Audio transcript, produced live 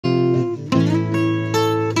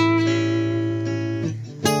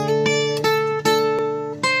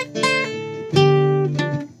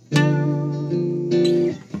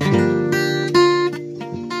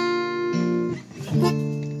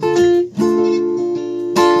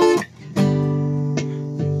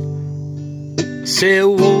Say,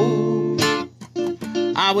 whoa,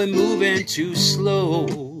 are we moving too slow?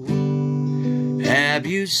 Have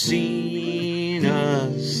you seen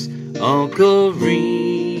us, Uncle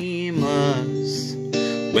Remus?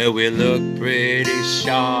 Well, we look pretty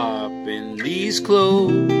sharp in these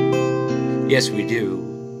clothes. Yes, we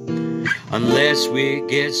do. Unless we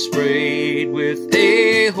get sprayed with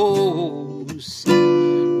a hose.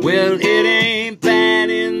 Well, it ain't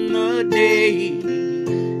bad in the day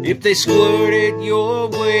if they squirt it your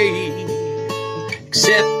way,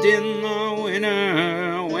 except in the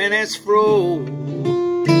winter when it's froze.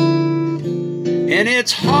 And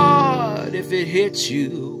it's hard if it hits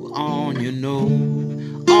you on your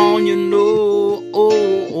nose, on your nose.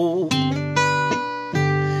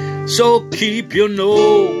 So keep your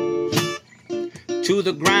nose to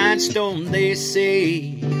the grindstone, they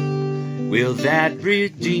say. Will that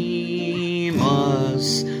redeem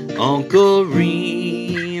us, Uncle Remus?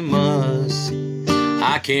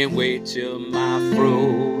 I can't wait till my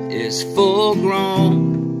fro is full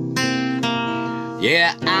grown.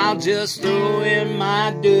 Yeah, I'll just throw in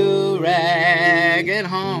my do-rag at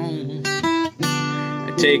home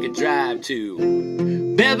and take a drive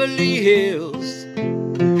to Beverly Hills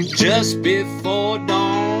just before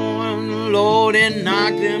dawn. Lord, and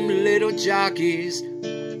knock them little jockeys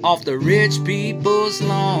off the rich people's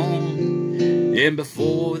lawn. And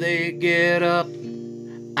before they get up,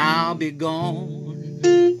 I'll be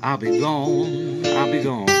gone. I'll be gone. I'll be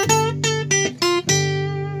gone.